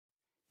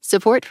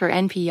Support for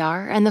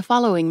NPR and the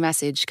following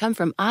message come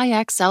from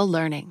IXL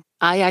Learning.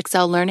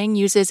 IXL Learning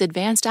uses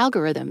advanced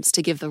algorithms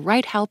to give the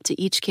right help to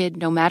each kid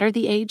no matter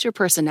the age or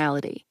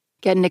personality.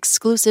 Get an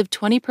exclusive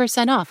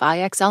 20% off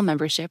IXL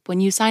membership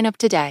when you sign up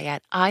today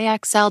at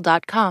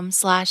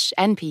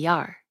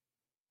IXL.com/NPR.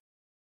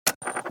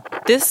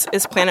 This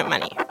is Planet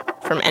Money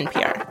from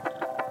NPR.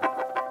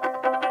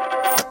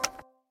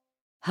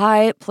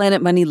 Hi,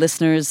 Planet Money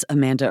listeners.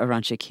 Amanda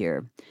Aronchik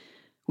here.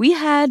 We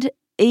had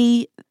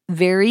a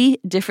very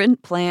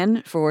different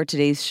plan for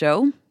today's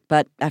show,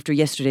 but after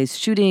yesterday's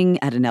shooting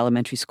at an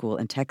elementary school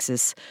in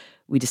Texas,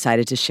 we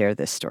decided to share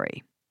this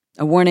story.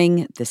 A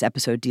warning, this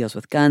episode deals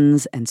with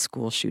guns and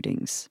school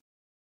shootings.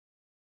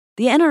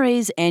 The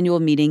NRA's annual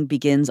meeting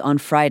begins on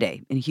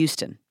Friday in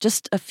Houston,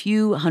 just a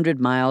few hundred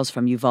miles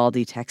from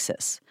Uvalde,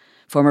 Texas.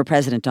 Former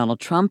President Donald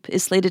Trump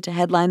is slated to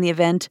headline the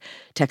event.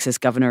 Texas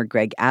Governor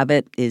Greg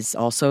Abbott is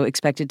also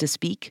expected to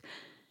speak.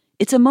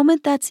 It's a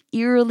moment that's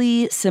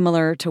eerily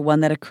similar to one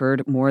that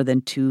occurred more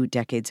than 2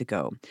 decades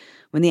ago,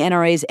 when the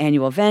NRA's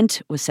annual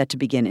event was set to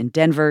begin in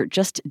Denver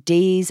just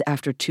days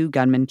after 2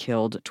 gunmen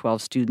killed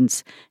 12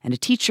 students and a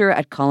teacher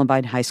at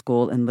Columbine High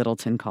School in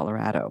Littleton,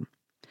 Colorado.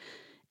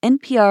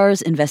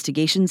 NPR's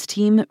investigations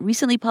team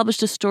recently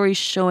published a story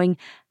showing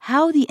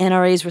how the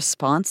NRA's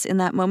response in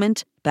that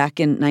moment, back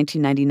in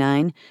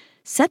 1999,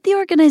 set the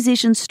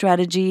organization's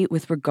strategy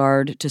with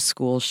regard to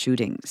school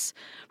shootings.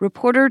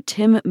 Reporter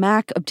Tim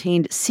Mack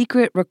obtained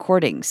secret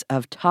recordings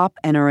of top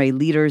NRA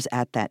leaders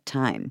at that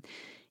time.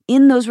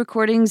 In those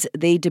recordings,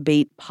 they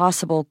debate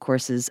possible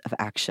courses of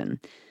action.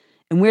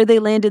 And where they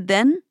landed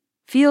then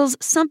feels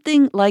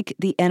something like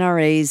the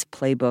NRA's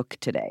playbook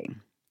today.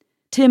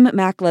 Tim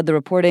Mack led the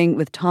reporting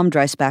with Tom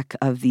Dreisbach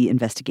of the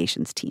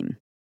investigations team.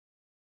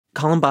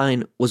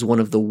 Columbine was one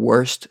of the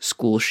worst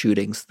school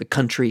shootings the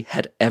country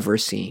had ever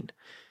seen,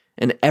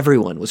 and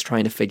everyone was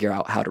trying to figure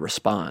out how to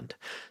respond.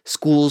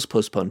 Schools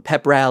postponed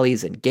pep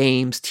rallies and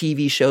games,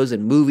 TV shows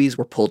and movies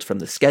were pulled from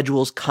the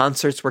schedules,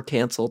 concerts were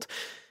canceled.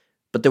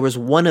 But there was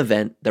one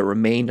event that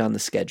remained on the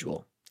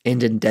schedule,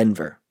 and in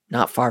Denver,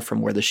 not far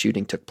from where the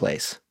shooting took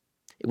place.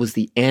 It was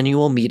the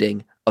annual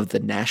meeting of the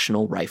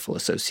National Rifle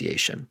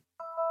Association.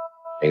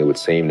 It would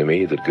seem to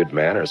me that good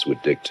manners would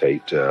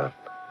dictate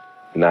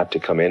not to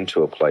come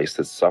into a place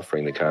that's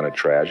suffering the kind of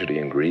tragedy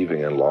and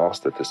grieving and loss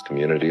that this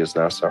community is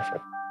now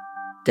suffering.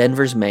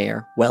 Denver's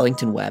mayor,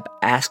 Wellington Webb,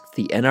 asked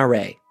the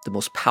NRA, the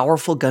most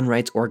powerful gun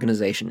rights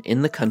organization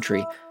in the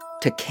country,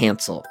 to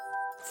cancel.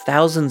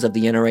 Thousands of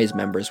the NRA's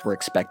members were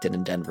expected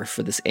in Denver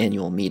for this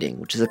annual meeting,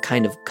 which is a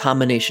kind of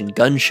combination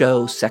gun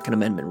show, Second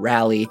Amendment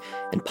rally,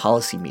 and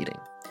policy meeting.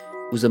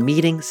 It was a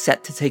meeting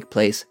set to take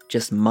place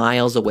just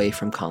miles away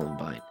from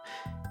Columbine.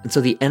 And so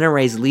the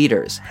NRA's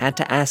leaders had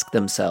to ask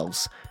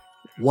themselves,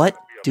 what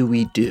do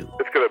we do?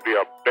 It's going to be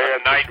a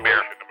bad nightmare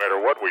no matter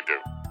what we do.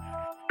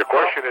 The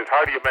question is,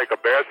 how do you make a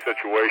bad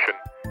situation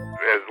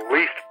as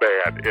least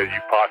bad as you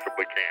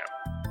possibly can?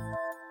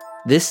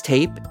 This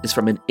tape is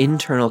from an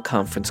internal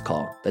conference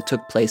call that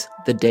took place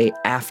the day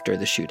after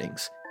the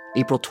shootings,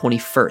 April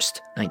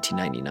 21st,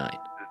 1999.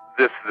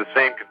 This is the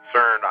same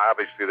concern,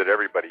 obviously, that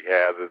everybody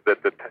has, is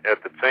that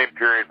at the same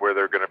period where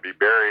they're going to be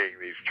burying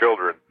these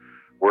children,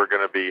 we're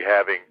going to be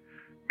having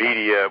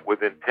media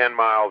within 10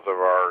 miles of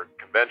our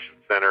convention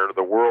center,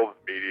 the world's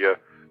media,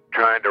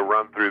 trying to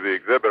run through the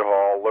exhibit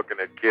hall looking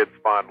at kids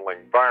fondling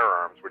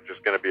firearms, which is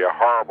going to be a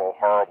horrible,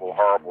 horrible,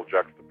 horrible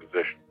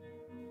juxtaposition.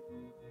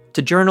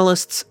 To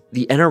journalists,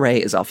 the NRA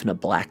is often a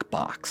black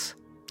box,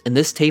 and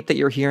this tape that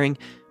you're hearing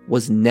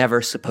was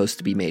never supposed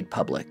to be made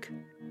public.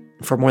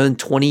 For more than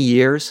 20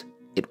 years,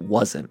 it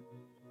wasn't.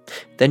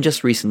 Then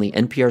just recently,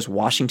 NPR's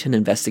Washington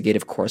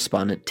investigative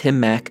correspondent Tim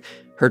Mack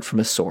heard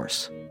from a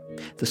source.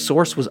 The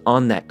source was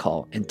on that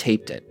call and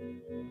taped it,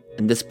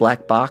 and this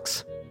black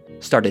box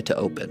started to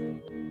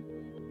open.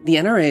 The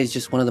NRA is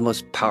just one of the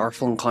most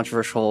powerful and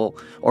controversial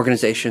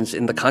organizations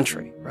in the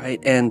country, right?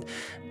 And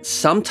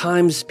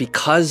sometimes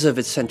because of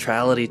its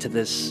centrality to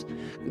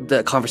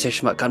the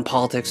conversation about gun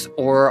politics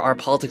or our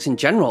politics in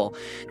general,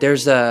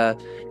 there's a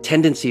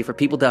tendency for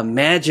people to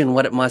imagine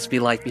what it must be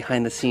like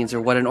behind the scenes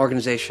or what an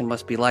organization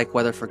must be like,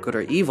 whether for good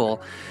or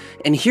evil.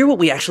 And here what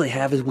we actually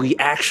have is we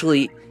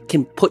actually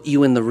can put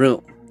you in the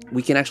room.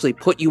 We can actually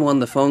put you on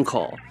the phone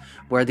call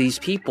where these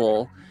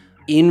people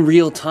in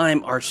real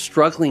time are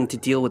struggling to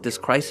deal with this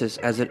crisis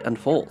as it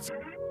unfolds.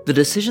 The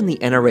decision the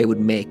NRA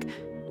would make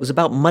was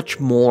about much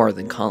more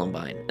than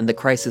Columbine and the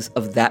crisis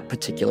of that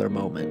particular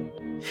moment.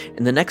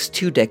 In the next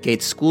 2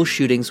 decades, school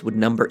shootings would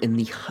number in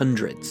the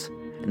hundreds,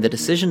 and the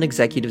decision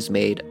executives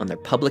made on their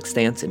public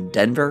stance in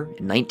Denver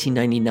in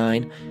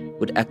 1999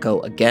 would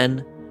echo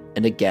again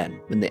and again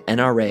when the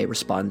NRA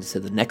responded to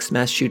the next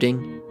mass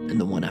shooting, and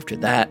the one after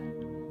that,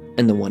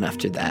 and the one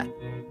after that.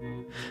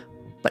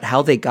 But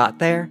how they got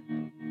there,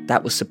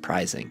 that was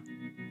surprising.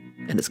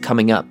 And it's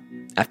coming up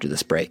after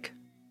this break.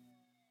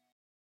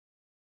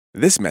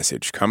 This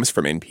message comes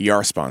from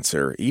NPR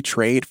sponsor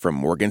E-Trade from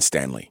Morgan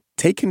Stanley.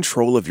 Take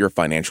control of your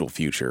financial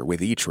future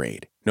with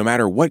E-Trade. No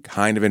matter what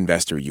kind of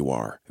investor you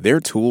are, their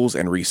tools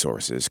and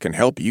resources can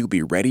help you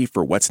be ready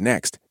for what's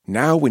next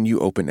Now, when you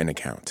open an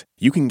account,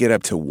 you can get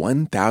up to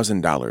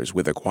 $1,000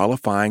 with a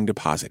qualifying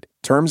deposit.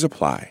 Terms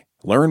apply.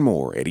 Learn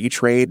more at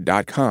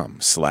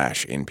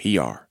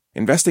eTrade.com/NPR.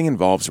 Investing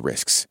involves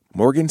risks.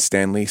 Morgan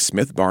Stanley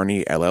Smith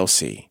Barney,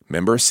 LLC.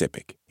 Member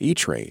SIPC.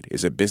 eTrade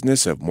is a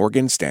business of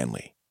Morgan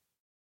Stanley.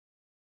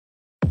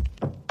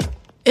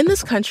 In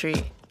this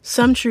country,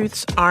 some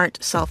truths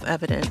aren't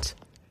self-evident.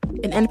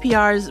 In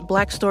NPR's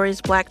Black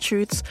Stories, Black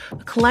Truths,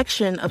 a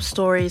collection of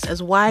stories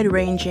as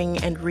wide-ranging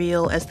and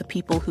real as the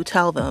people who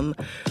tell them,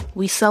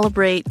 we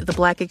celebrate the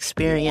Black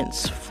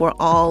experience for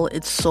all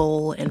its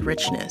soul and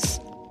richness.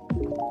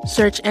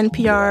 Search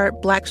NPR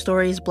Black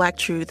Stories, Black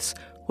Truths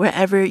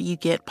wherever you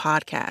get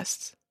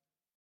podcasts.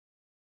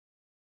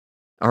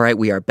 All right,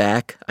 we are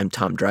back. I'm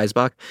Tom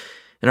Dreisbach,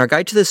 and our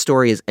guide to this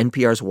story is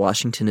NPR's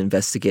Washington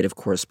investigative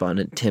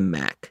correspondent, Tim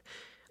Mack.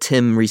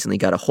 Tim recently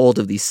got a hold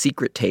of these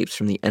secret tapes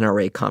from the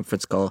NRA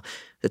conference call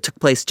that took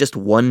place just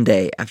one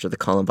day after the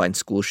Columbine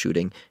school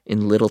shooting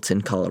in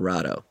Littleton,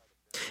 Colorado.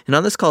 And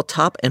on this call,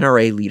 top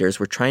NRA leaders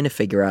were trying to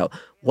figure out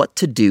what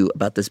to do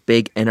about this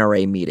big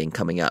NRA meeting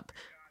coming up,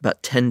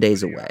 about 10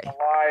 days away.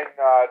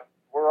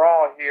 We're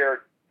all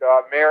here.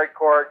 Mary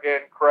Corrigan,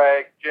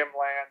 Craig, Jim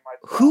Land.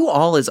 Who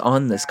all is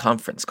on this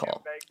conference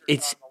call?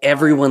 It's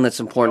everyone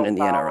that's important in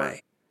the NRA.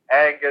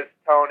 Angus,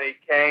 Tony,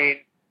 Kane.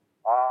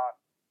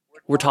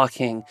 We're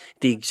talking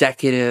the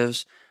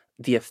executives,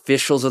 the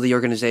officials of the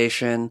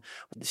organization,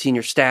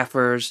 senior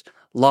staffers,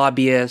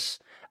 lobbyists,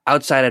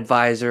 outside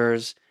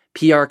advisors,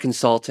 PR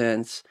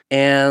consultants,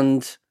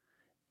 and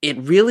it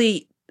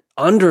really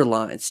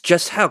underlines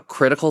just how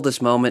critical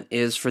this moment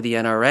is for the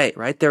NRA,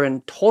 right? They're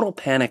in total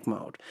panic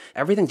mode.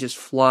 Everything's just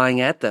flying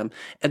at them,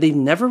 and they've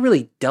never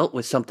really dealt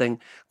with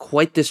something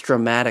quite this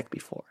dramatic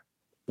before.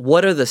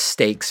 What are the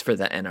stakes for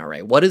the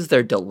NRA? What is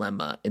their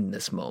dilemma in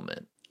this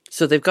moment?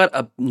 So they've got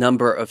a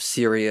number of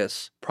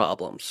serious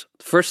problems.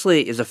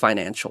 Firstly is a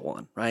financial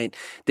one, right?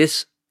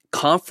 This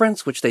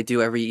conference, which they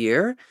do every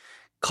year,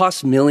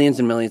 costs millions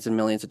and millions and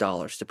millions of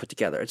dollars to put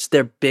together. It's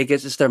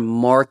their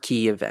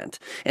marquee event.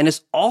 And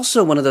it's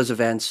also one of those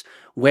events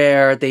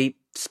where they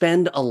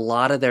spend a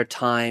lot of their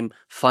time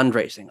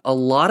fundraising. A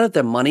lot of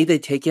the money they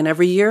take in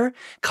every year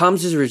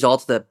comes as a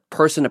result of the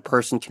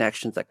person-to-person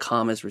connections that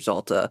come as a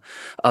result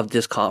of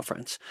this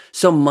conference.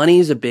 So money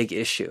is a big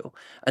issue.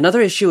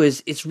 Another issue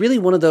is it's really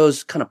one of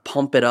those kind of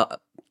pump it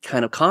up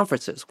kind of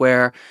conferences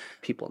where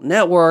people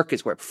network,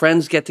 it's where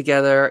friends get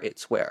together,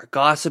 it's where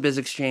gossip is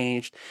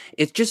exchanged.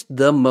 It's just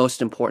the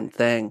most important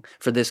thing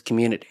for this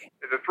community.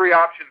 The three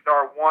options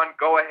are: one,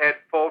 go ahead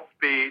full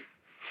speed,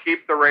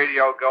 keep the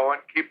radio going,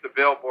 keep the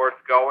billboards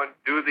going,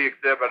 do the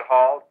exhibit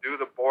hall, do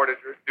the boardage,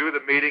 do the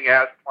meeting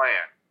as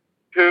planned.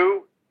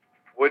 Two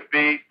would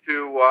be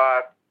to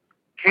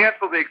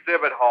cancel the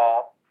exhibit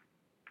hall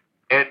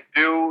and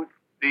do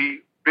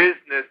the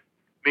business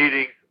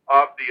meetings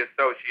of the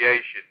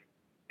association.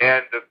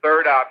 And the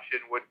third option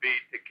would be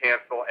to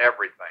cancel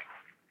everything.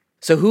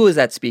 So who is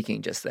that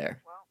speaking just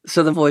there?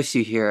 So the voice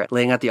you hear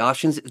laying out the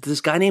options is this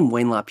guy named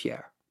Wayne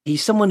LaPierre.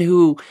 He's someone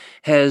who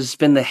has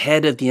been the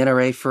head of the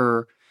NRA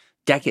for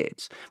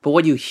decades. But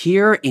what you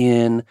hear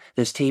in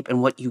this tape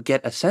and what you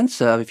get a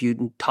sense of if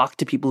you talk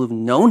to people who've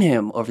known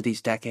him over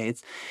these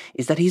decades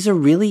is that he's a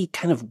really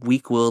kind of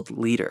weak-willed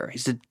leader.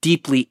 He's a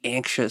deeply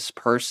anxious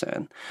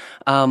person.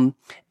 And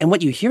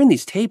what you hear in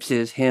these tapes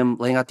is him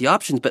laying out the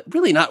options, but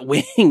really not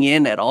weighing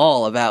in at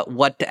all about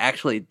what to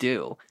actually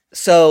do.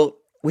 So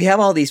we have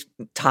all these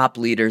top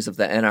leaders of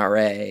the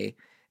NRA,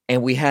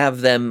 and we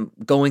have them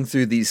going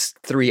through these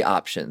three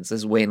options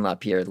as Wayne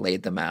LaPierre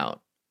laid them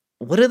out.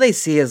 What do they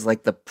see as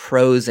like the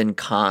pros and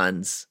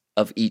cons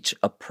of each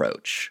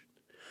approach?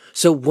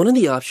 So one of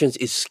the options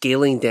is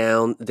scaling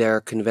down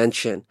their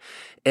convention.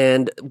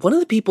 And one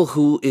of the people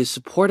who is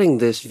supporting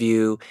this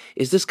view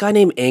is this guy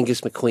named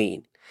Angus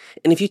McQueen.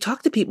 And if you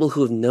talk to people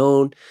who have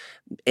known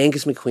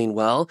Angus McQueen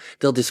well,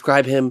 they'll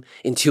describe him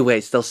in two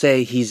ways. They'll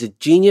say he's a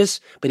genius,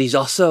 but he's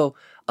also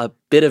a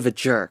bit of a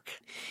jerk.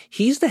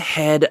 He's the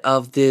head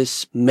of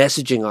this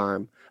messaging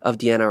arm of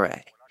the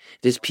NRA,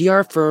 this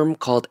PR firm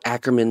called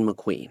Ackerman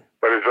McQueen.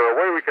 But is there a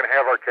way we can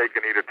have our cake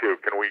and eat it too?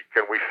 Can we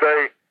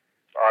say,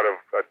 out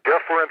of a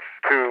deference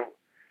to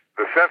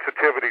the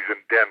sensitivities in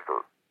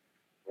Denver,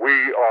 we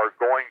are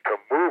going to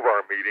move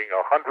our meeting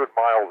 100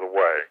 miles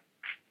away.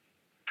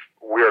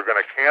 We are going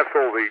to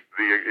cancel the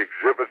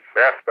exhibit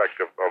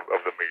aspect of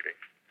the meeting.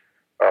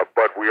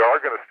 But we are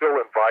going to still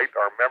invite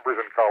our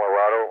members in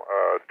Colorado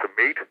to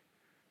meet.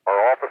 Our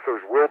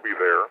officers will be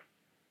there,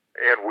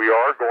 and we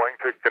are going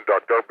to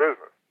conduct our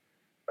business.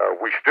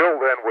 We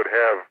still then would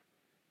have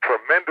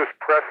tremendous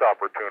press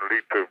opportunity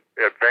to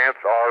advance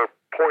our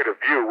point of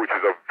view, which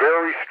is a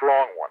very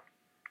strong one.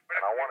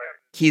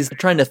 He's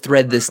trying to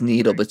thread this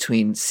needle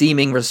between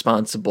seeming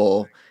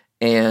responsible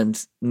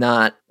and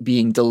not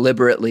being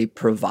deliberately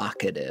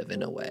provocative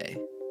in a way.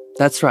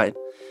 That's right.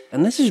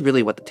 And this is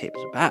really what the tape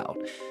is about,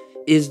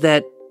 is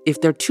that if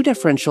they're too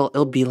deferential,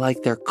 it'll be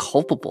like they're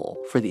culpable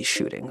for these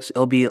shootings.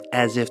 It'll be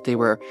as if they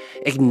were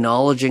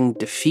acknowledging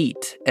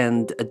defeat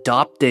and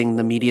adopting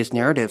the media's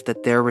narrative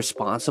that they're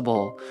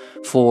responsible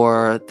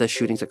for the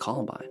shootings at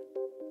Columbine.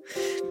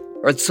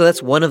 So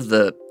that's one of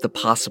the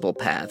possible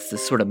paths,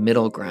 this sort of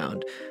middle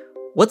ground.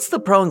 What's the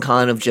pro and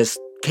con of just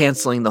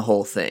canceling the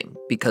whole thing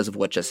because of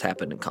what just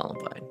happened in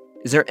Columbine?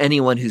 Is there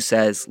anyone who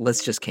says,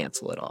 let's just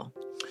cancel it all?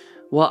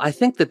 Well, I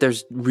think that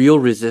there's real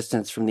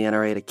resistance from the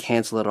NRA to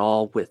cancel it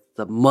all with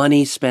the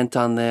money spent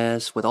on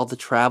this, with all the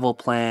travel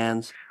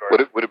plans.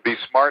 Would it be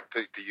smart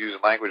to use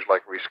language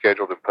like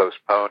rescheduled and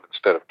postponed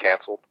instead of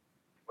canceled?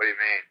 What do you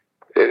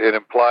mean? It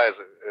implies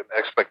an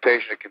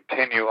expectation to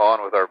continue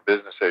on with our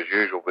business as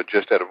usual, but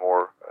just at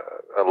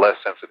a less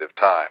sensitive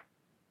time.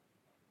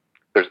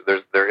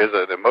 There is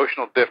an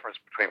emotional difference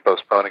between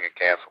postponing and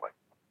canceling.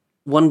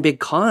 One big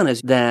con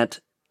is that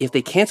if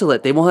they cancel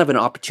it, they won't have an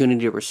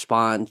opportunity to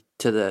respond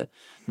to the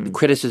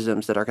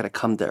criticisms that are going to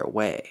come their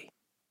way.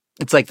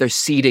 It's like they're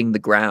ceding the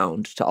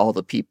ground to all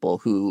the people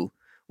who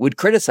would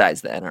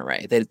criticize the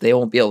NRA. They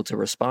won't be able to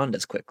respond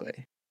as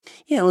quickly.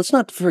 Yeah, let's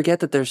not forget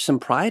that there's some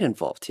pride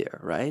involved here,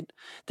 right?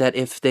 That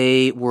if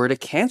they were to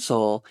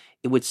cancel,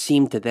 it would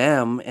seem to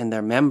them and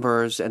their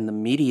members and the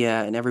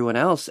media and everyone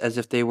else as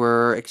if they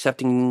were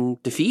accepting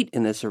defeat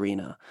in this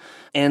arena.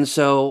 And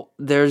so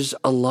there's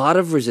a lot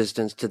of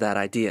resistance to that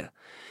idea.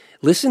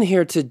 Listen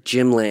here to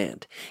Jim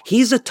Land.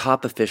 He's a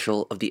top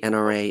official of the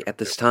NRA at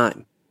this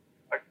time.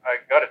 I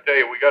got to tell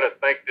you, we got to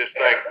think this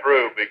thing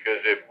through,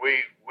 because if we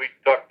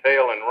tuck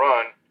tail and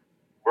run,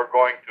 we're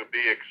going to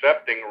be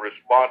accepting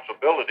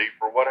responsibility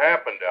for what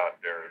happened out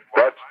there.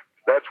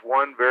 That's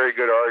one very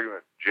good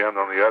argument, Jim.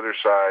 On the other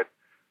side,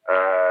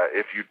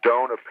 if you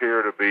don't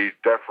appear to be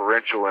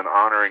deferential in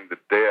honoring the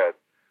dead,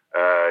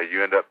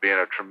 you end up being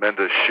a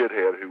tremendous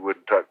shithead who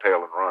wouldn't tuck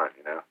tail and run,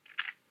 you know?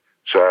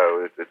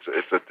 So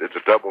it's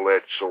a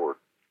double-edged sword.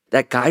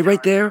 That guy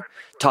right there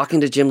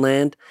talking to Jim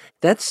Land,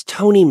 that's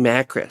Tony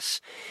Macris.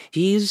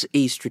 He's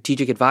a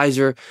strategic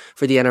advisor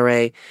for the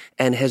NRA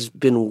and has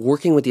been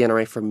working with the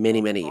NRA for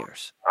many, many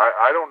years.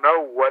 I don't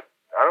know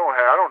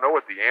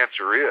what the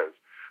answer is,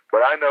 but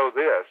I know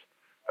this.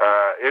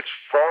 It's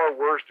far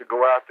worse to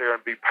go out there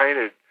and be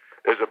painted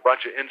as a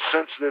bunch of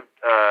insensitive,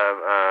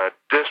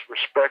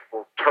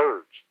 disrespectful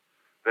turds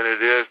than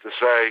it is to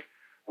say,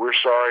 we're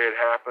sorry it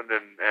happened,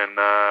 and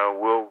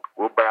we'll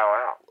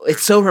bow out.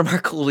 It's so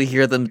remarkable to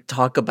hear them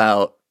talk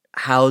about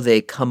how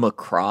they come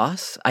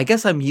across. I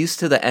guess I'm used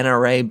to the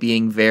NRA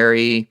being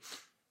very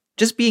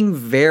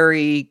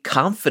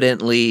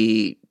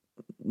confidently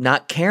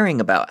not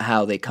caring about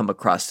how they come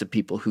across to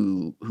people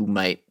who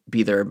might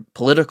be their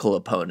political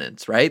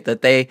opponents, right?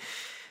 That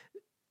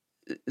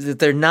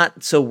they're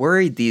not so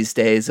worried these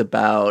days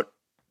about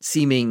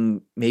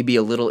seeming maybe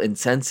a little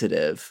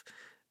insensitive.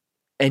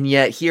 And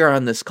yet here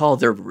on this call,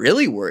 they're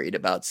really worried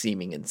about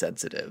seeming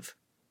insensitive.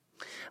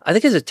 I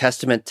think it's a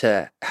testament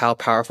to how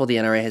powerful the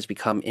NRA has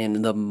become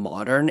in the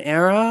modern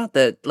era,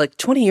 that like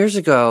 20 years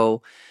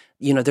ago,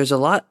 there's a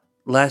lot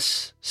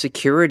less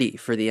security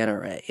for the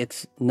NRA.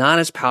 It's not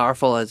as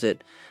powerful as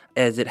it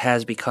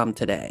has become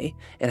today.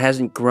 It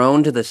hasn't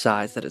grown to the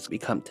size that it's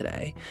become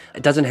today.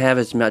 It doesn't have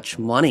as much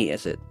money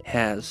as it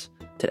has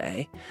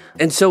today.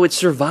 And so it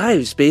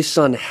survives based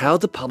on how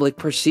the public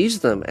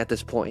perceives them at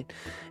this point.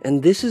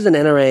 And this is an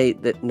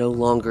NRA that no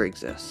longer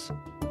exists.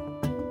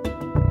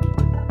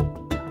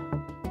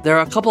 There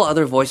are a couple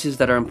other voices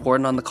that are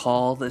important on the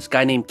call. This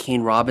guy named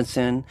Kane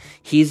Robinson,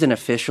 he's an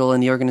official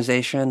in the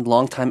organization,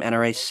 longtime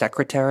NRA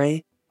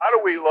secretary. How do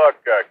we look,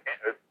 Kane?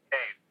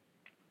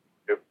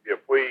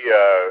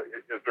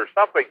 Is there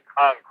something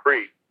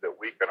concrete that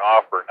we can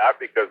offer, not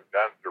because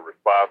guns are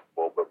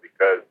responsible, but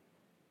because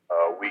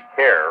we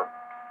care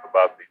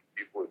about these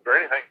people? Is there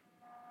anything,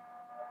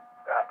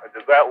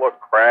 does that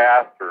look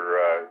crass, or,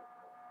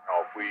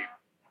 if we...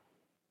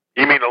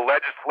 You mean a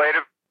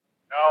legislative?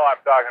 No,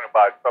 I'm talking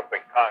about something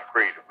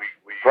concrete. We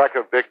Like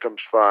a victims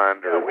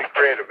fund? Or... we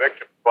create a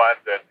victim fund,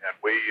 and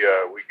we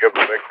give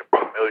the victim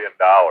 $1 million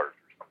or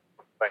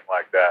something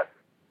like that.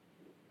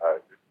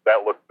 Does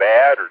that look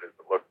bad, or does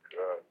it look...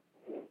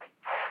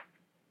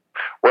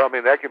 Well, I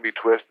mean, that can be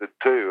twisted,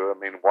 too. I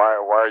mean, why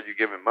are you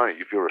giving money?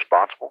 You feel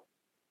responsible?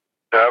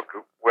 No,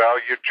 well,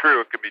 you're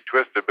true. It can be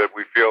twisted, but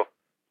we feel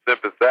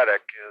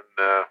sympathetic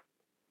and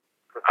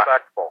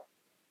respectful.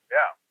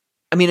 Yeah.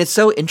 I mean, it's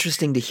so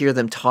interesting to hear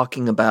them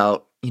talking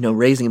about,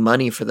 raising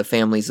money for the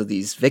families of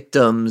these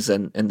victims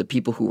and the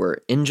people who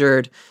were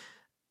injured.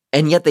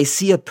 And yet they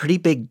see a pretty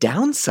big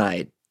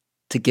downside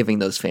to giving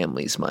those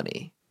families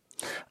money.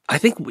 I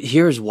think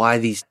here's why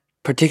these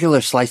particular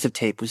slice of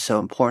tape was so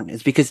important,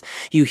 is because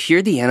you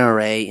hear the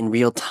NRA in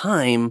real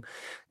time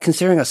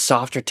considering a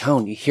softer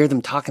tone. You hear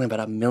them talking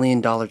about $1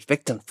 million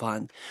victim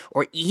fund,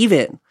 or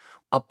even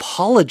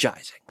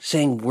apologizing,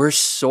 saying we're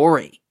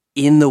sorry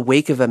in the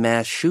wake of a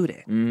mass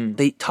shooting.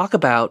 They talk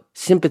about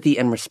sympathy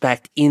and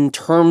respect in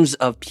terms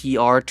of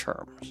PR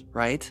terms,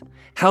 right?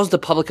 How's the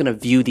public going to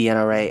view the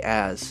NRA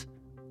as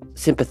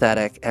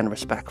sympathetic and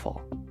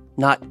respectful?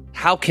 Not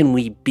how can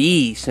we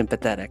be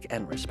sympathetic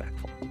and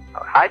respectful?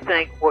 I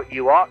think what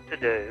you ought to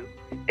do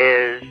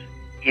is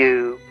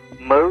you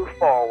move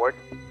forward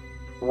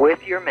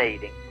with your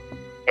meeting,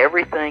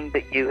 everything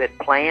that you had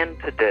planned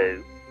to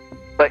do,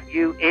 but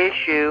you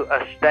issue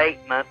a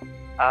statement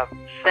of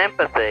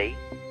sympathy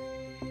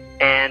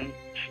and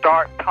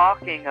start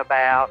talking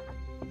about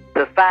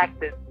the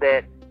fact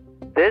that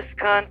this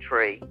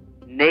country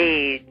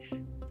needs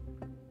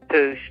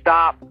to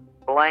stop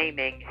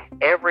blaming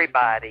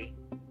everybody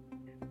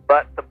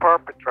but the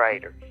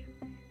perpetrators,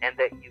 and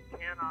that you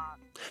cannot...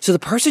 So the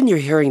person you're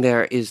hearing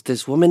there is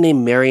this woman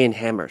named Marion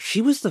Hammer.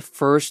 She was the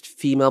first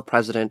female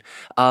president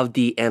of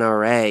the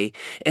NRA,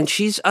 and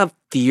she's a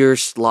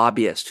fierce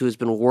lobbyist who has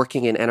been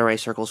working in NRA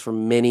circles for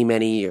many,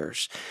 many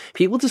years.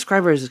 People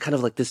describe her as kind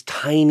of like this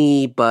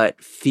tiny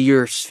but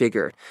fierce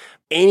figure.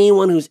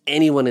 Anyone who's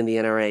anyone in the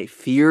NRA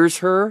fears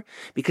her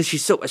because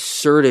she's so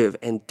assertive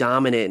and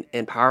dominant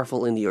and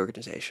powerful in the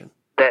organization.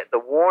 That the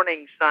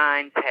warning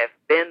signs have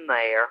been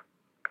there.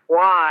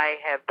 Why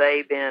have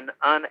they been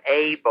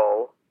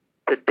unable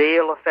to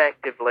deal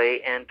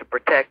effectively and to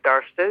protect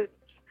our students?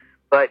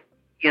 But,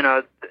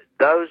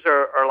 those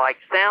are like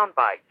sound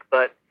bites.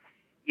 But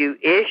you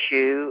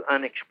issue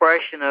an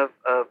expression of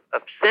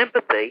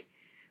sympathy,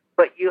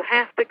 but you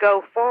have to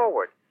go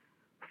forward.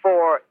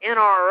 For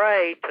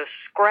NRA to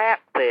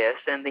scrap this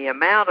and the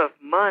amount of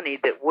money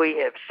that we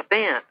have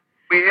spent.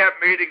 We have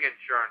meeting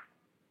insurance.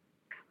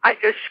 I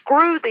just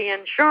screw the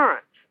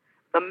insurance.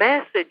 The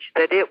message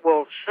that it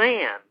will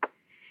send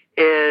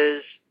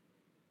is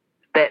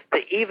that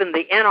even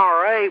the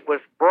NRA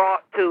was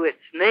brought to its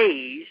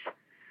knees,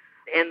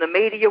 and the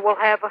media will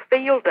have a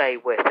field day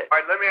with it. All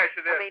right, let me ask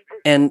you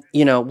this. And,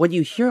 what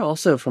you hear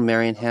also from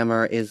Marion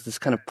Hammer is this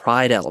kind of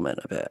pride element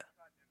of it,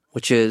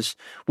 which is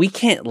we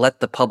can't let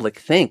the public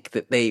think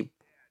that they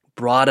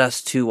brought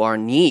us to our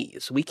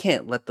knees. We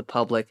can't let the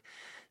public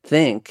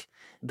think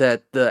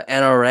that the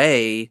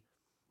NRA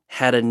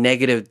had a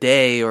negative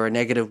day or a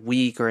negative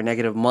week or a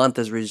negative month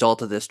as a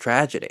result of this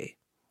tragedy.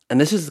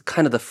 And this is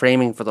kind of the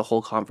framing for the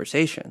whole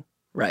conversation.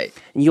 Right.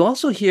 And you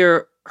also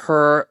hear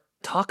her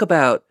talk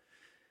about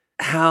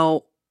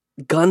how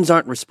guns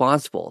aren't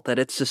responsible, that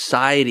it's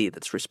society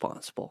that's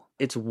responsible.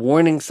 It's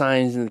warning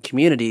signs in the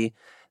community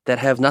that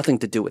have nothing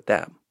to do with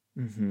them.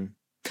 Mm-hmm.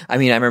 I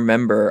mean, I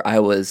remember I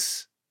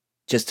was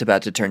just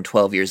about to turn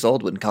 12 years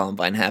old when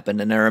Columbine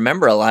happened, and I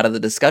remember a lot of the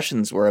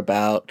discussions were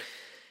about,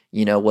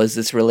 was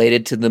this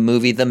related to the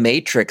movie The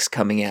Matrix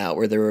coming out,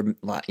 where there were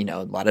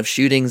a lot of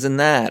shootings in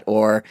that,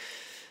 or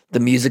the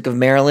music of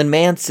Marilyn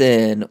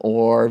Manson,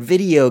 or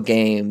video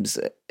games,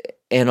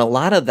 and a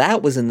lot of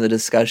that was in the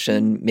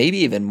discussion, maybe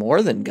even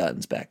more than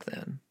guns back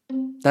then.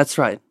 That's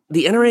right.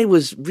 The NRA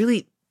was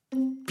really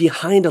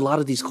behind a lot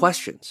of these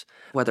questions,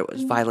 whether it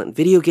was violent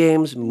video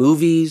games,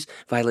 movies,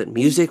 violent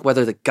music,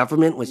 whether the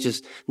government was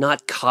just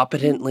not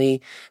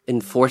competently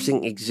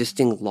enforcing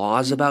existing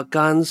laws about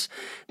guns.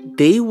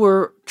 They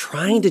were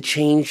trying to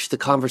change the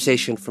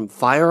conversation from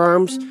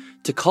firearms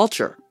to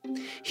culture.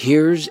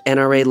 Here's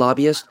NRA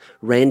lobbyist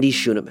Randy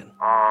Schuneman.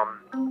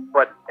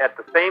 But at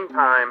the same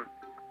time,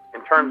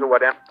 in terms of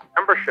what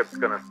membership's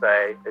going to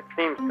say, it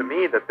seems to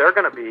me that they're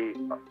going to be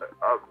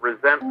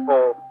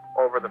resentful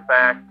over the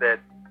fact that,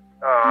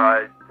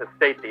 to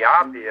state the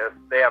obvious,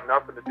 they have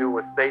nothing to do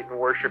with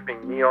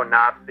Satan-worshipping,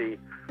 neo-Nazi,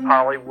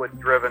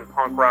 Hollywood-driven,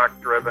 punk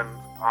rock-driven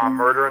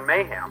murder and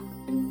mayhem.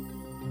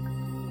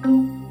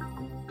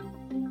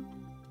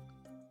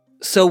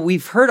 So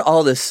we've heard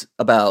all this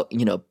about,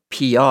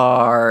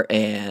 PR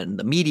and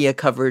the media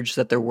coverage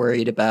that they're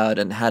worried about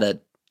and how to,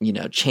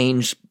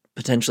 change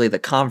potentially the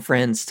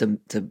conference to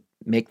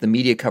make the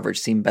media coverage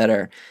seem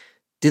better.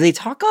 Do they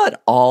talk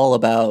at all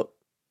about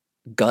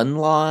gun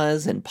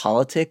laws and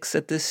politics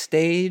at this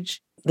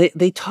stage?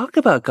 They talk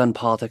about gun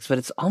politics, but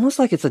it's almost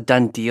like it's a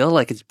done deal,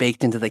 like it's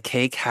baked into the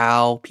cake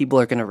how people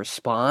are going to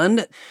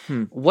respond.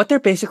 What they're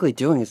basically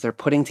doing is they're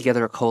putting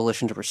together a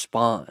coalition to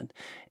respond.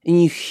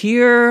 And you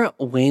hear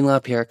Wayne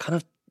LaPierre kind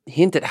of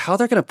hint at how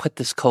they're going to put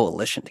this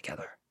coalition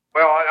together.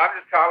 Well, I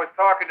was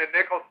talking to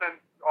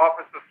Nicholson's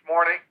office this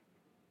morning,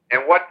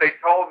 and what they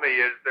told me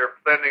is they're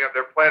planning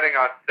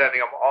on sending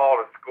them all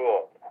to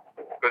school,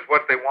 because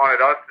what they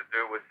wanted us to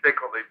do was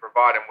secretly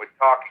provide them with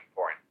talking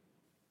points.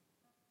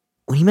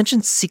 When he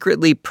mentioned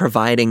secretly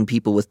providing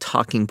people with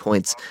talking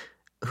points,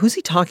 who's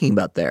he talking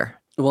about there?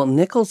 Well,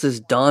 Nichols is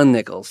Don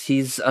Nichols.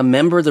 He's a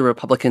member of the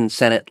Republican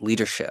Senate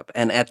leadership,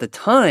 and at the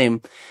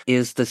time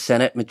is the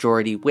Senate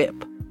Majority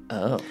Whip.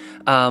 Oh.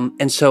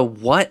 And so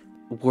what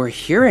we're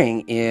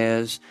hearing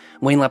is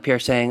Wayne LaPierre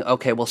saying,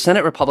 okay, well,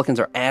 Senate Republicans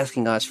are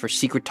asking us for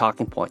secret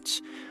talking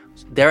points.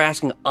 They're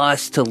asking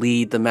us to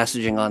lead the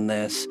messaging on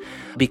this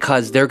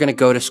because they're going to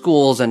go to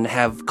schools and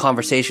have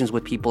conversations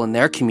with people in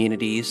their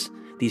communities,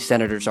 these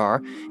senators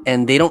are,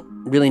 and they don't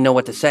really know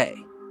what to say.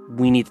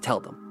 We need to tell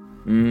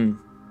them.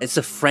 It's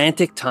a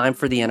frantic time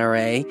for the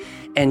NRA,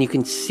 and you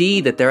can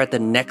see that they're at the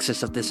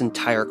nexus of this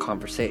entire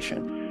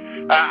conversation.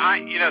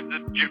 This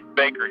is Jim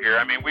Baker here.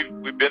 I mean,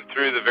 we've been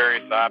through the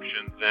various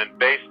options, and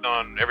based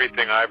on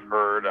everything I've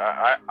heard,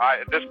 I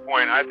at this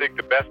point, I think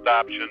the best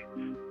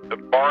option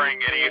barring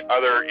any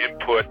other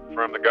input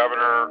from the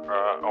governor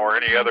or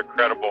any other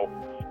credible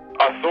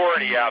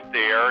authority out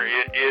there,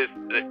 is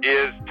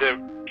to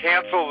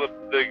cancel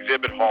the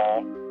exhibit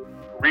hall,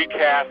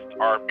 recast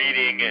our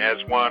meeting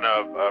as one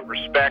of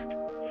respect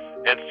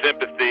and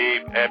sympathy,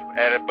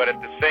 but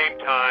at the same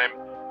time,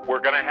 we're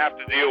going to have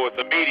to deal with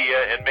the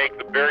media and make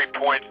the very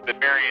points that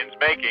Marion's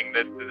making,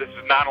 that this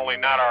is not only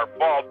not our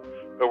fault,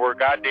 but we're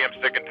goddamn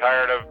sick and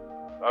tired of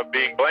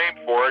being blamed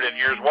for it, and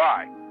here's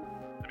why.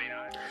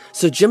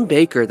 So Jim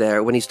Baker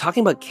there, when he's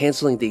talking about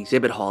canceling the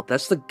exhibit hall,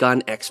 that's the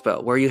gun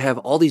expo, where you have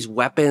all these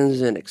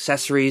weapons and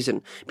accessories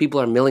and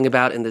people are milling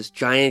about in this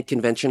giant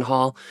convention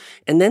hall.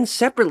 And then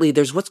separately,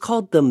 there's what's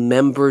called the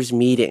members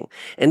meeting.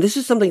 And this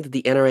is something that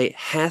the NRA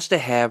has to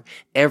have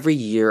every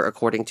year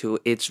according to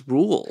its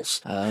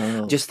rules.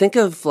 Oh. Just think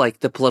of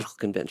like the political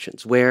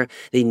conventions where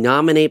they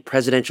nominate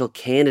presidential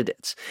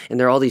candidates. And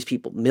there are all these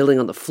people milling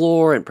on the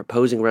floor and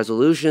proposing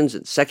resolutions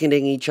and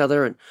seconding each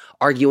other and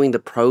arguing the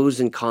pros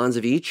and cons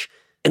of each.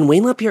 And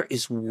Wayne LaPierre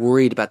is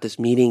worried about this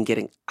meeting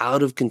getting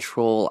out of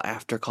control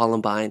after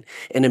Columbine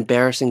and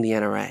embarrassing the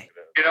NRA.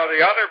 You know,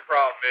 the other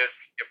problem is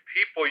the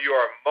people you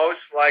are most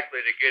likely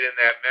to get in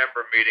that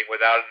member meeting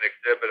without an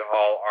exhibit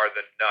hall are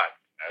the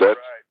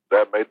nuts.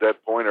 That made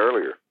that point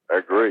earlier. I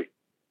agree.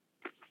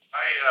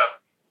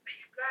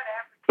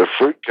 The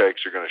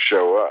fruitcakes are going to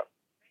show up.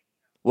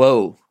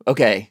 Whoa.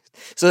 Okay.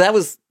 So that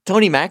was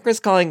Tony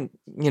Macris calling,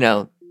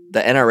 the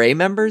NRA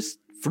members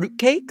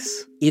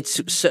fruitcakes? It's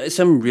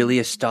some really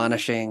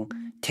astonishing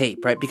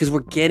tape, right? Because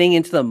we're getting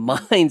into the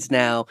minds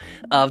now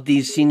of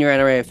these senior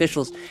NRA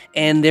officials,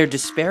 and they're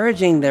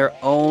disparaging their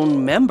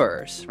own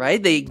members,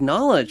 right? They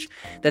acknowledge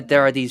that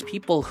there are these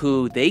people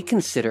who they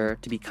consider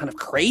to be kind of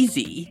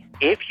crazy.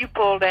 If you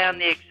pull down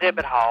the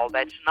exhibit hall,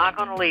 that's not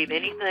going to leave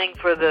anything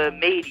for the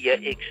media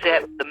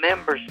except the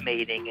members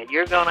meeting, and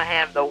you're going to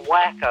have the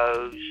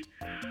wackos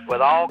with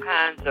all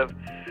kinds of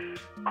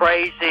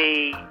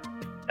crazy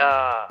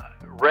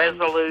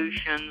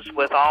resolutions,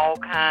 with all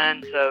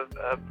kinds of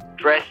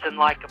dressing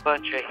like a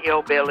bunch of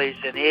hillbillies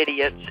and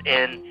idiots,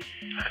 and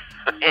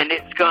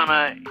it's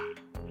gonna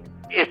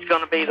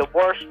be the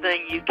worst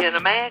thing you can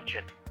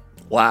imagine.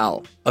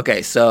 Wow.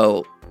 Okay,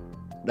 so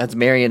that's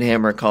Marion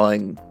Hammer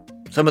calling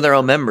some of their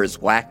own members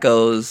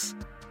wackos,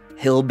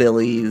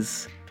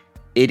 hillbillies,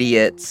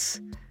 idiots.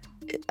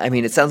 I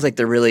mean, it sounds like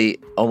they're really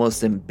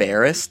almost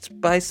embarrassed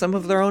by some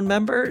of their own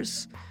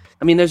members.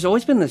 I mean, there's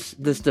always been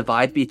this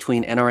divide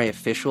between NRA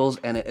officials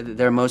and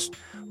their most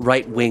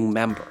right-wing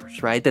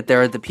members, right? That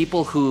there are the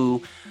people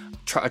who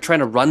are trying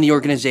to run the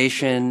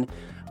organization,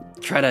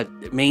 try to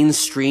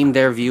mainstream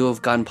their view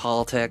of gun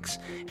politics.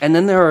 And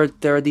then there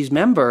are these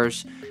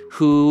members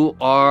who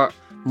are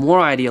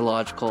more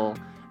ideological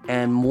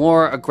and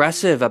more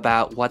aggressive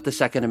about what the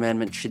Second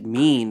Amendment should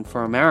mean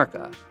for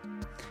America.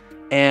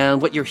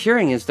 And what you're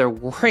hearing is they're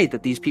worried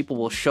that these people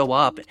will show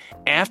up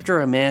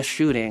after a mass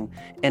shooting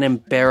and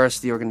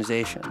embarrass the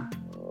organization.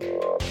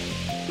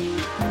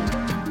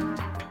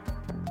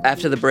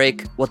 After the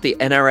break, what the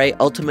NRA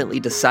ultimately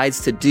decides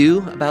to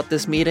do about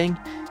this meeting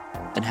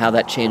and how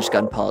that changed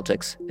gun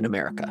politics in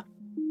America.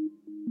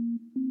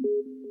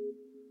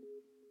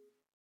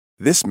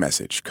 This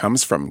message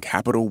comes from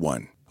Capital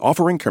One,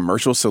 offering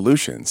commercial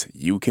solutions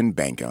you can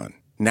bank on.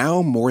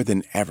 Now more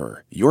than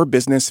ever, your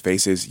business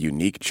faces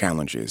unique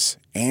challenges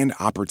and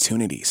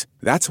opportunities.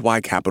 That's why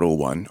Capital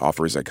One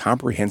offers a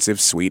comprehensive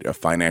suite of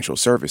financial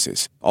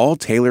services, all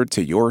tailored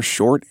to your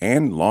short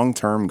and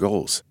long-term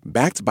goals.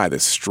 Backed by the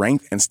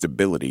strength and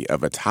stability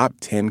of a top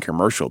 10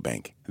 commercial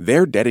bank,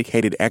 their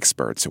dedicated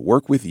experts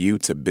work with you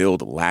to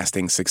build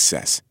lasting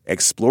success.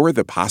 Explore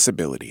the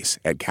possibilities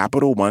at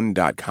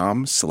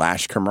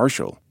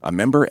CapitalOne.com/commercial, a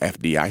member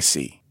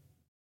FDIC.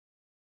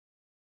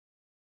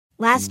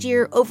 Last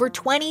year, over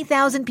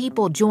 20,000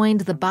 people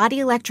joined the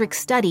Body Electric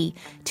study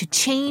to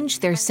change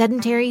their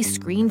sedentary,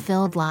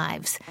 screen-filled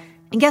lives.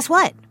 And guess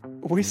what?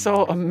 We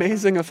saw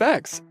amazing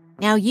effects.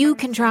 Now you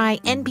can try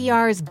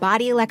NPR's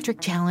Body Electric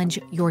Challenge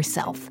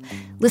yourself.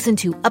 Listen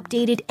to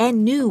updated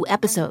and new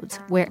episodes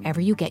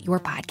wherever you get your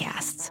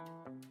podcasts.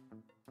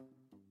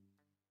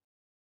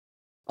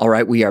 All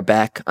right, we are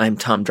back. I'm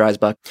Tom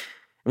Dreisbach.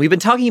 We've been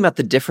talking about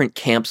the different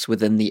camps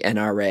within the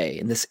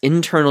NRA and this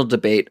internal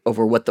debate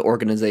over what the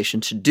organization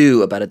should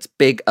do about its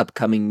big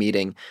upcoming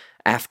meeting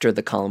after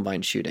the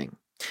Columbine shooting.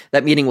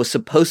 That meeting was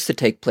supposed to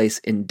take place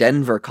in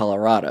Denver,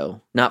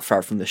 Colorado, not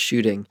far from the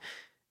shooting.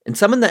 And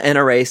some in the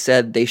NRA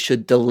said they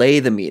should delay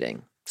the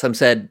meeting. Some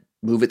said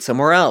move it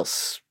somewhere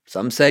else.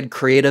 Some said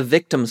create a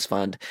victims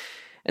fund.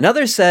 And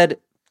others said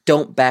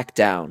don't back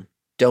down.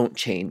 Don't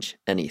change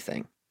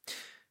anything.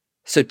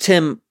 So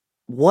Tim,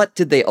 what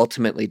did they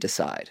ultimately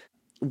decide?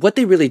 What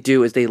they really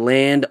do is they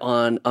land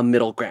on a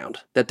middle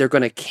ground, that they're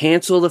going to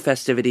cancel the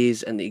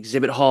festivities and the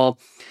exhibit hall,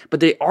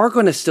 but they are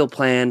going to still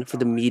plan for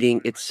the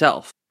meeting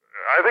itself.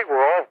 I think we're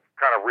all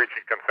kind of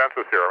reaching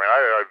consensus here. I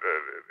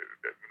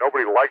mean,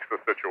 nobody likes the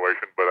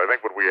situation, but I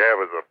think what we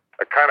have is a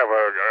kind of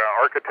a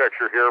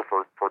architecture here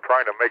for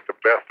trying to make the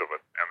best of it,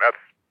 and that's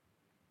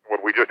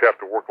what we just have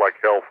to work like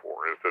hell for.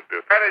 The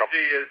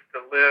strategy is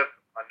to live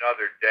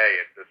another day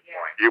at this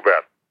point. You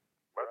bet.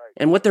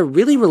 And what they're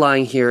really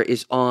relying here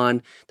is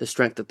on the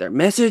strength of their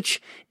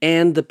message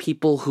and the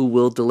people who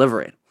will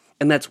deliver it.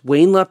 And that's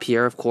Wayne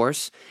LaPierre, of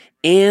course,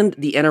 and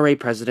the NRA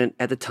president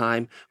at the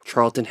time,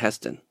 Charlton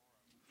Heston.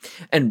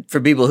 And for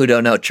people who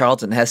don't know,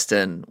 Charlton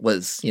Heston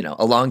was,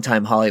 a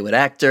longtime Hollywood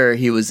actor.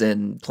 He was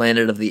in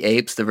Planet of the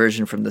Apes, the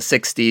version from the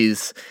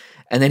 60s.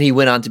 And then he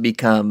went on to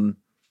become,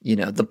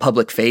 the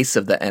public face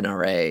of the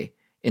NRA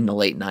in the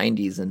late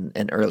 90s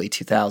and early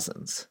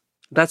 2000s.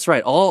 That's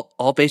right.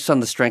 All based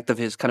on the strength of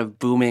his kind of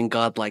booming,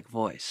 godlike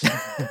voice.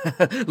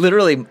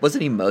 Literally,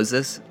 wasn't he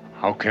Moses?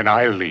 How can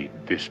I lead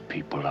this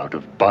people out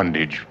of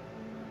bondage?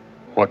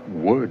 What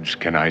words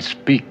can I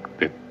speak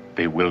that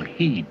they will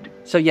heed?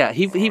 So yeah,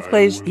 he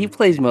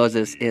plays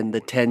Moses in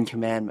the Ten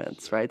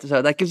Commandments, right?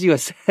 So that gives you a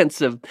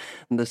sense of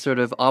the sort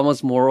of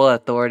almost moral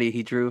authority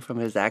he drew from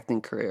his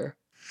acting career.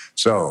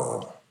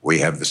 So we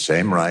have the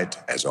same right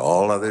as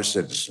all other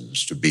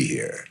citizens to be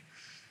here,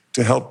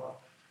 to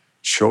help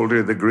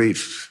shoulder the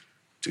grief,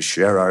 to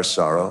share our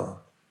sorrow,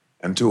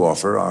 and to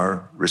offer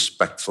our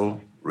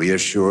respectful,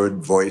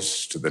 reassured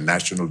voice to the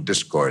national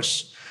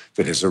discourse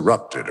that has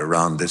erupted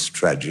around this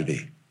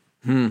tragedy.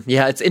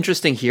 Yeah, it's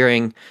interesting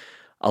hearing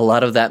a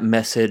lot of that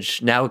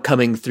message now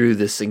coming through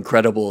this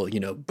incredible,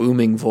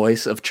 booming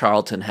voice of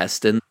Charlton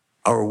Heston.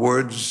 Our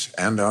words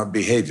and our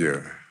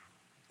behavior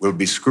will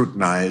be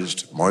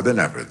scrutinized more than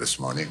ever this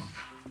morning.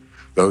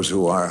 Those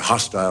who are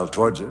hostile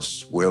towards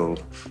us will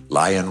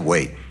lie in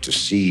wait to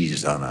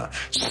seize on a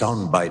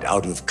soundbite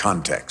out of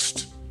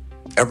context,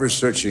 ever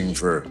searching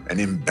for an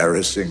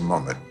embarrassing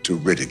moment to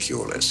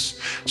ridicule us.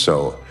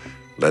 So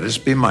let us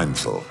be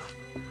mindful.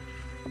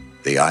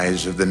 The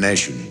eyes of the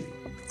nation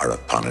are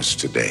upon us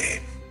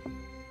today.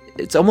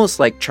 It's almost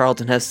like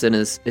Charlton Heston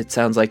is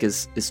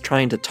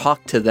trying to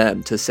talk to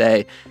them to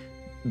say,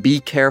 be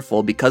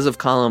careful because of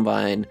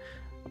Columbine.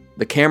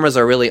 The cameras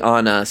are really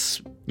on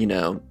us.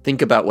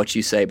 Think about what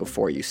you say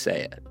before you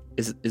say it.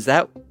 Is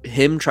that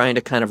him trying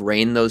to kind of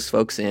rein those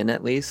folks in,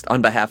 at least,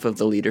 on behalf of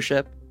the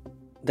leadership?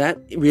 That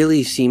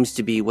really seems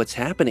to be what's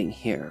happening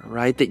here,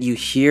 right? That you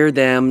hear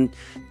them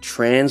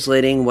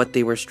translating what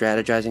they were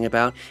strategizing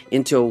about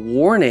into a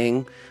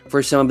warning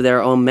for some of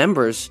their own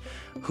members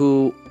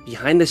who,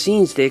 behind the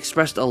scenes, they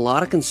expressed a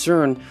lot of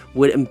concern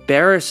would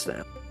embarrass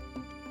them.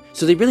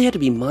 So they really had to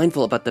be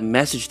mindful about the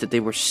message that they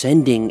were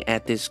sending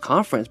at this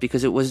conference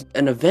because it was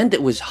an event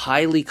that was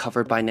highly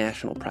covered by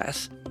national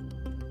press.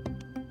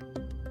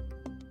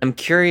 I'm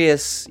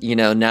curious,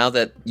 now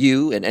that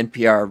you and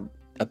NPR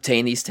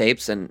obtained these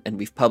tapes and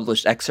we've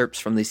published excerpts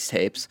from these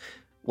tapes,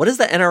 what has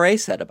the NRA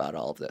said about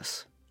all of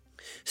this?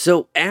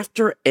 So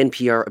after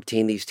NPR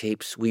obtained these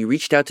tapes, we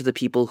reached out to the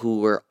people who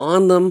were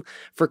on them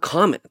for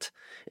comment.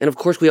 And of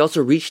course, we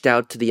also reached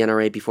out to the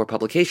NRA before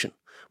publication.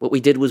 What we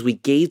did was we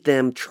gave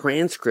them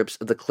transcripts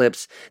of the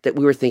clips that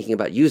we were thinking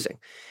about using.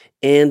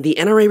 And the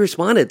NRA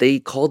responded. They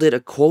called it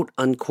a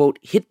quote-unquote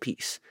hit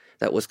piece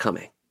that was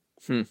coming.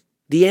 The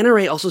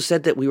NRA also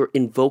said that we were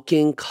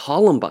invoking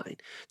Columbine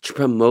to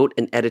promote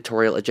an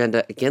editorial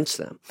agenda against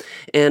them.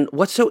 And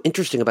what's so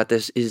interesting about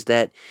this is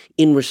that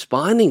in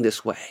responding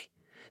this way,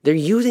 they're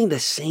using the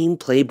same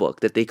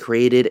playbook that they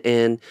created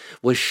and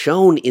was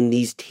shown in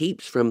these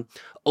tapes from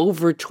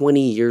over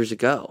 20 years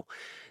ago.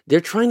 They're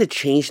trying to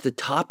change the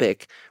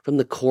topic from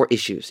the core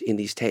issues in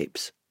these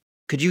tapes.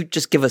 Could you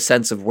just give a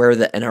sense of where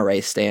the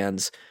NRA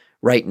stands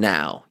right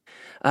now?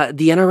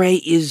 The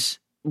NRA is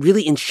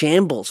really in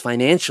shambles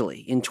financially.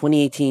 In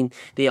 2018,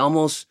 they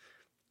almost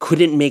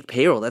couldn't make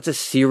payroll. That's a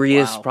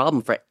serious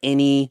problem for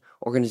any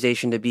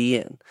organization to be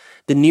in.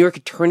 The New York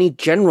Attorney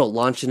General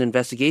launched an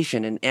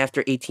investigation and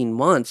after 18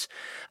 months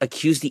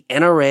accused the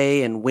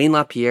NRA and Wayne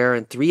LaPierre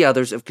and 3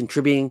 others of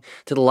contributing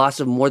to the loss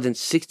of more than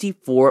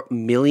 $64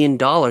 million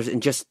in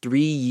just 3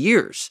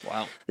 years.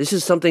 Wow. This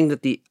is something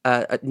that the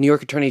New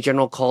York Attorney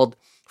General called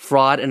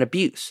fraud and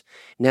abuse.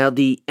 Now,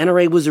 the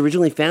NRA was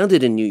originally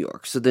founded in New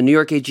York, so the New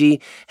York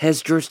AG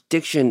has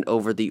jurisdiction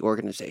over the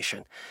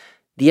organization.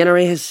 The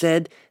NRA has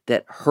said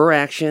that her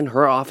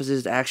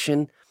office's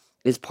action,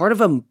 is part of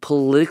a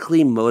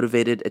politically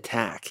motivated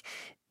attack,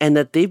 and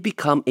that they've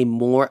become a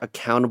more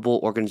accountable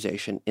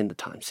organization in the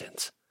time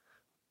since.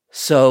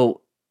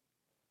 So,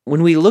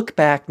 when we look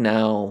back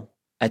now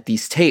at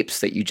these tapes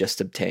that you just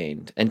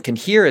obtained and can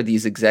hear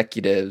these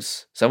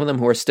executives, some of them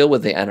who are still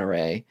with the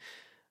NRA,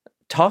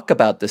 talk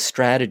about the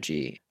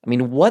strategy, I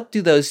mean, what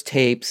do those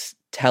tapes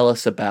tell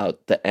us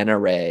about the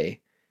NRA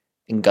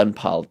and gun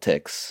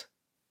politics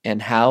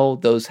and how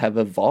those have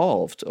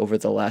evolved over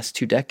the last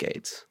 2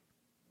 decades?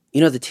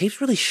 The tapes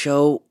really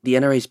show the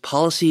NRA's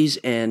policies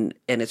and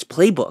its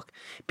playbook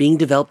being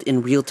developed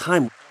in real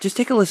time. Just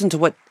take a listen to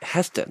what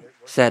Heston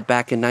said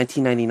back in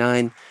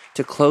 1999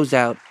 to close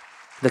out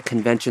the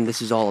convention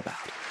this is all about.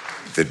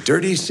 The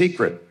dirty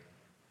secret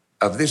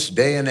of this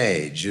day and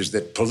age is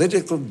that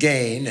political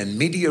gain and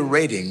media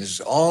ratings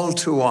all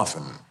too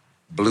often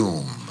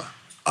bloom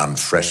on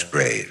fresh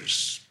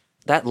graves.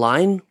 That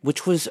line,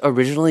 which was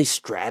originally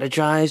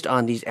strategized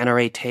on these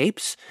NRA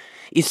tapes,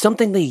 is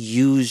something they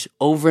use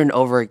over and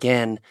over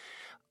again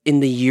in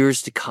the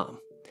years to come,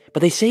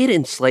 but they say it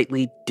in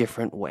slightly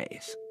different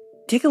ways.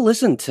 Take a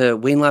listen to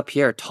Wayne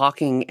LaPierre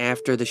talking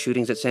after the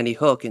shootings at Sandy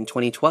Hook in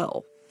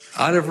 2012.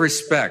 Out of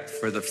respect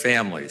for the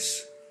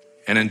families,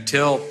 and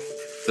until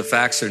the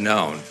facts are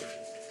known,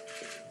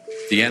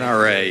 the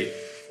NRA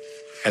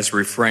has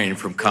refrained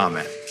from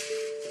comment.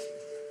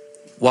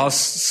 While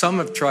some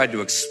have tried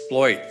to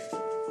exploit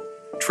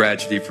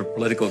tragedy for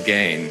political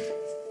gain,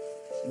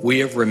 we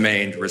have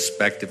remained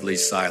respectfully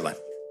silent.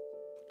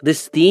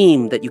 This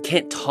theme that you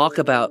can't talk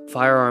about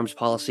firearms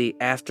policy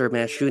after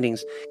mass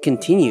shootings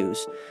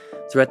continues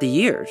throughout the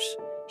years.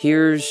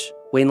 Here's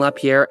Wayne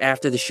LaPierre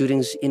after the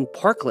shootings in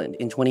Parkland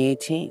in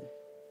 2018.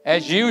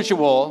 As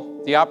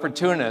usual, the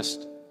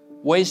opportunist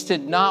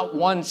wasted not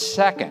 1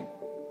 second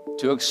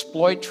to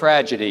exploit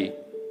tragedy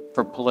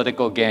for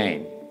political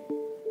gain.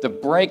 The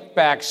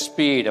breakback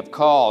speed of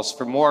calls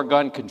for more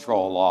gun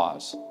control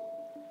laws,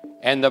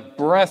 and the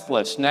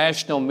breathless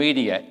national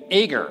media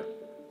eager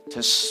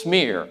to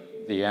smear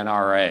the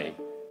NRA.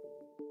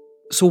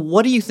 So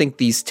what do you think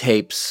these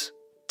tapes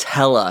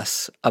tell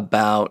us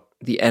about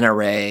the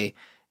NRA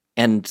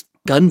and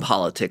gun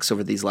politics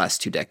over these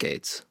last 2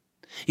 decades?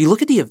 You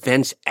look at the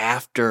events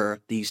after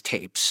these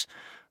tapes,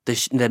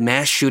 the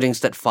mass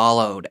shootings that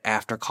followed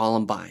after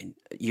Columbine.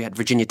 You had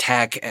Virginia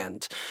Tech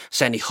and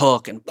Sandy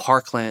Hook and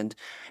Parkland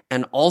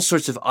and all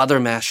sorts of other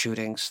mass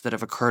shootings that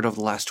have occurred over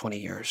the last 20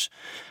 years.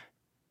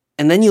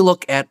 And then you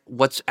look at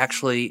what's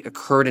actually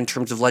occurred in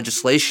terms of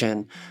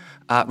legislation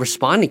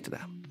responding to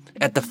them.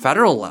 At the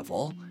federal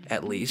level,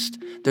 at least,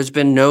 there's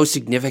been no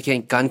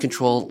significant gun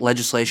control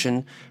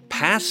legislation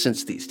passed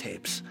since these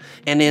tapes.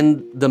 And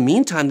in the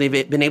meantime,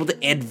 they've been able to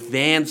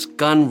advance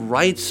gun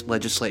rights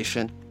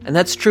legislation. And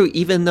that's true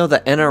even though the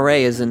NRA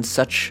is in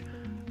such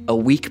a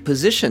weak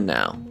position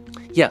now.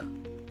 Yeah.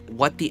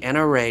 What the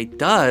NRA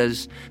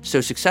does so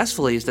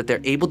successfully is that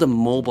they're able to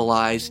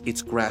mobilize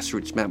its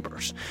grassroots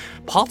members.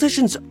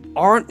 Politicians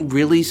aren't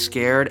really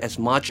scared as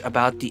much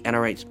about the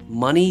NRA's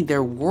money.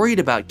 They're worried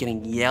about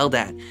getting yelled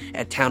at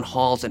town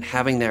halls and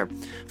having their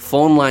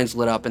phone lines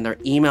lit up and their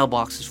email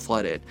boxes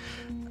flooded.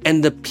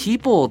 And the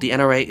people the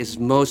NRA is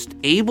most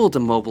able to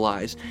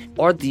mobilize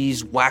are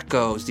these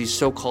wackos, these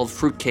so-called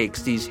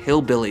fruitcakes, these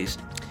hillbillies.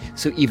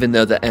 So even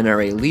though the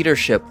NRA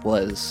leadership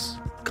was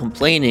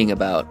complaining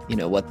about,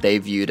 what they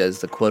viewed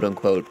as the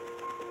quote-unquote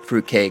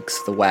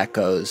fruitcakes, the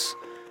wackos,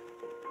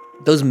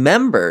 those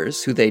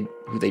members who they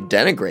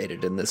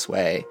denigrated in this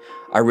way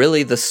are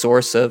really the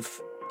source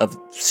of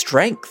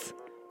strength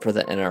for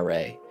the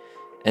NRA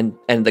and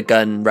the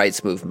gun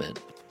rights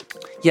movement.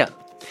 Yeah.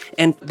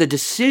 And the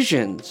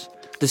decisions,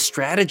 the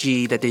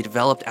strategy that they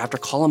developed after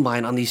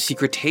Columbine on these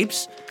secret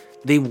tapes,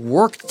 they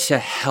worked to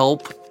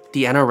help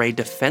the NRA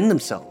defend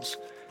themselves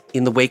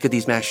in the wake of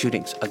these mass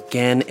shootings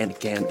again and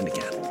again and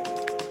again.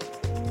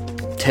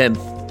 Tim,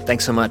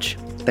 thanks so much.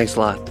 Thanks a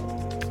lot.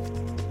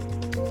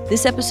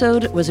 This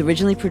episode was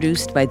originally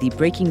produced by the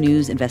Breaking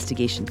News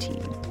investigation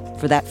team.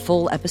 For that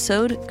full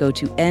episode, go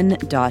to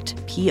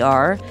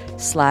n.pr/NRA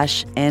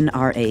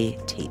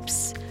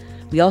tapes.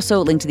 We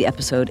also link to the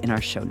episode in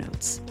our show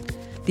notes.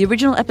 The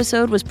original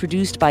episode was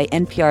produced by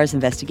NPR's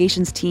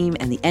investigations team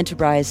and the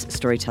Enterprise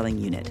Storytelling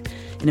Unit.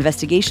 In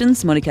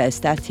investigations, Monica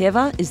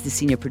Estatieva is the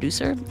senior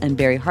producer, and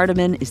Barry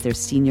Hardiman is their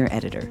senior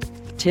editor.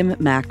 Tim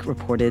Mack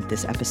reported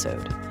this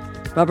episode.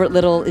 Robert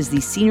Little is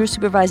the senior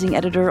supervising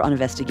editor on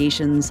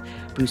investigations.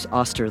 Bruce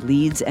Oster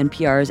leads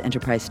NPR's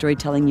Enterprise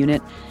Storytelling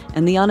Unit,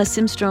 and Liana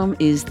Simstrom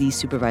is the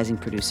supervising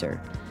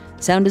producer.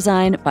 Sound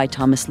design by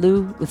Thomas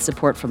Liu, with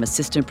support from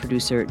assistant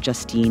producer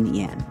Justine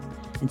Yan.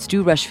 And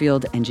Stu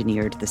Rushfield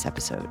engineered this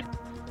episode.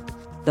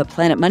 The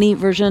Planet Money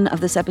version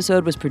of this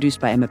episode was produced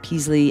by Emma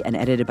Peasley and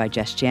edited by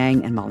Jess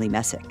Jiang and Molly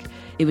Messick.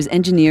 It was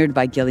engineered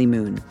by Gilly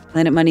Moon.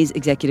 Planet Money's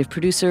executive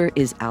producer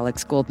is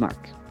Alex Goldmark.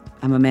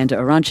 I'm Amanda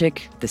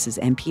Aronczyk. This is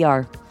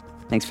NPR.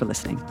 Thanks for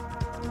listening.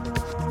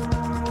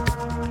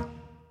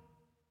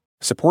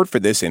 Support for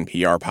this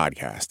NPR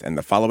podcast and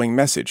the following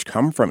message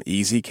come from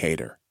Easy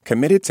Cater,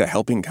 committed to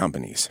helping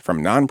companies,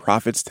 from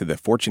nonprofits to the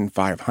Fortune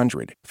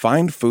 500,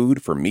 find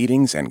food for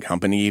meetings and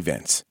company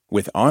events.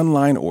 With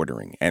online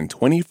ordering and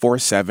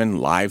 24/7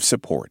 live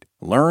support,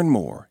 learn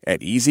more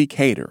at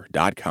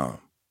easycater.com.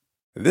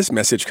 This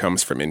message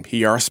comes from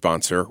NPR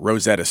sponsor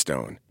Rosetta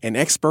Stone, an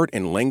expert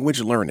in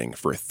language learning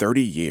for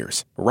 30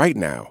 years. Right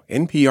now,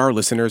 NPR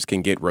listeners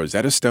can get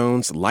Rosetta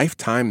Stone's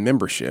lifetime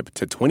membership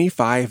to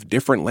 25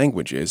 different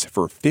languages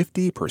for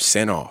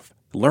 50% off.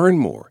 Learn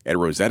more at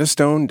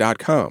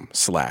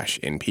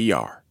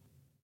rosettastone.com/NPR.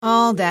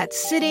 All that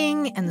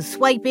sitting and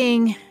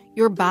swiping,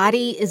 your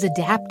body is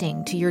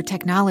adapting to your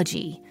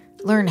technology.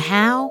 Learn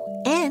how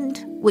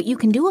and what you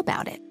can do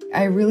about it.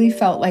 I really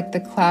felt like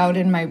the cloud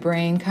in my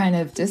brain kind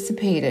of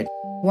dissipated.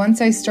 Once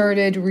I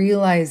started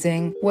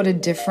realizing what a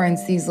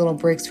difference these little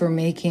breaks were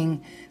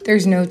making,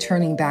 there's no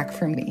turning back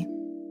for me.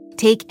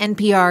 Take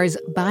NPR's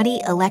Body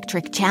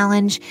Electric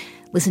Challenge.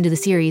 Listen to the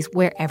series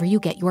wherever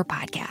you get your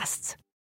podcasts.